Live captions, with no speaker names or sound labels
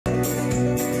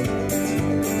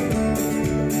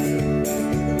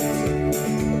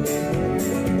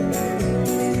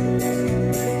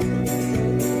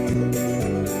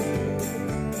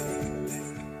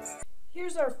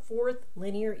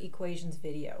linear equations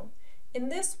video. In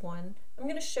this one, I'm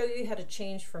going to show you how to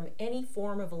change from any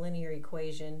form of a linear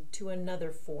equation to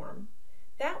another form.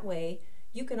 That way,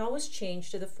 you can always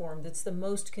change to the form that's the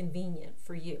most convenient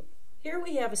for you. Here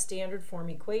we have a standard form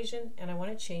equation, and I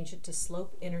want to change it to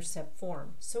slope-intercept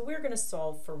form. So we're going to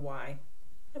solve for y.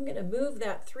 I'm going to move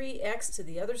that 3x to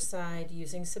the other side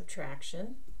using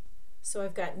subtraction. So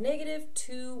I've got negative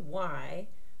 2y.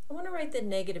 I want to write the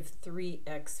negative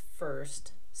 3x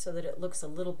first so that it looks a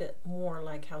little bit more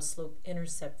like how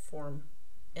slope-intercept form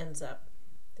ends up.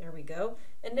 There we go.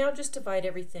 And now just divide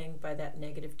everything by that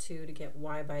negative 2 to get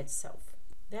y by itself.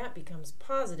 That becomes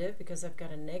positive because I've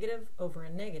got a negative over a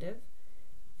negative,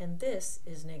 and this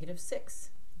is negative 6.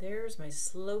 There's my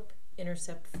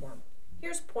slope-intercept form.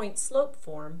 Here's point-slope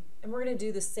form, and we're going to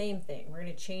do the same thing. We're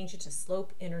going to change it to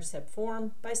slope-intercept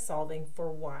form by solving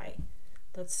for y.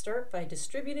 Let's start by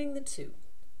distributing the 2.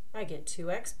 I get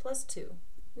 2x plus 2.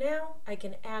 Now I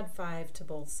can add 5 to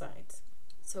both sides.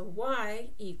 So y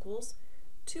equals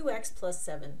 2x plus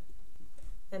 7.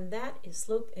 And that is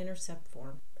slope-intercept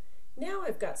form. Now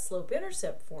I've got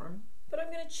slope-intercept form, but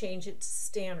I'm going to change it to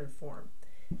standard form.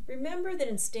 Remember that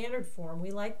in standard form,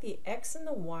 we like the x and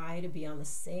the y to be on the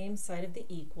same side of the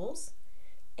equals.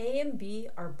 A and b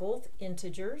are both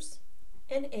integers,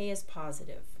 and a is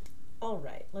positive. All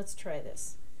right, let's try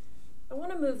this. I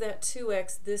want to move that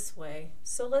 2x this way,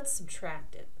 so let's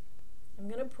subtract it. I'm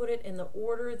going to put it in the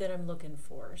order that I'm looking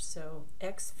for, so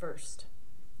x first.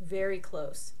 Very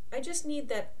close. I just need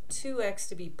that 2x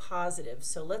to be positive,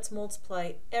 so let's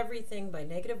multiply everything by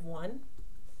negative 1,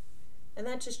 and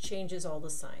that just changes all the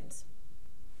signs.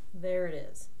 There it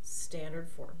is, standard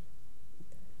form.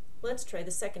 Let's try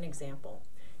the second example.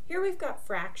 Here we've got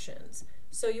fractions,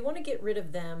 so you want to get rid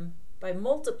of them by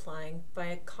multiplying by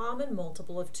a common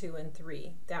multiple of 2 and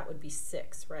 3. That would be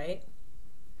 6, right?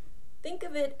 Think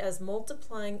of it as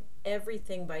multiplying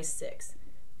everything by 6.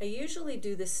 I usually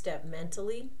do this step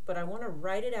mentally, but I want to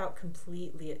write it out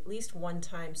completely at least one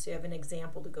time so you have an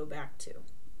example to go back to.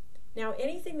 Now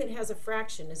anything that has a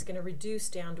fraction is going to reduce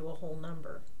down to a whole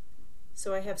number.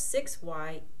 So I have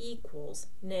 6y equals,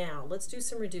 now let's do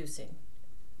some reducing.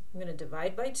 I'm going to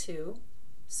divide by 2,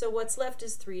 so what's left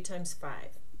is 3 times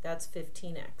 5. That's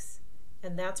 15x.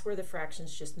 And that's where the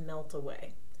fractions just melt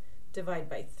away. Divide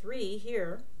by 3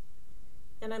 here,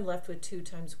 and I'm left with 2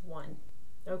 times 1.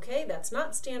 Okay, that's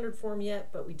not standard form yet,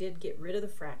 but we did get rid of the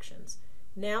fractions.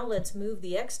 Now let's move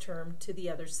the x term to the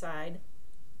other side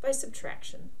by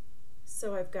subtraction.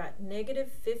 So I've got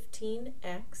negative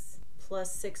 15x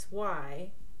plus 6y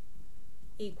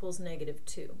equals negative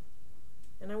 2.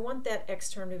 And I want that x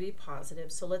term to be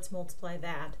positive, so let's multiply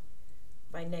that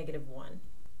by negative 1.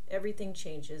 Everything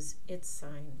changes its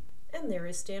sign. And there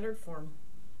is standard form.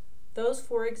 Those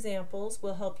 4 examples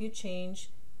will help you change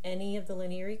any of the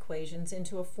linear equations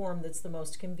into a form that's the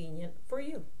most convenient for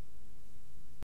you.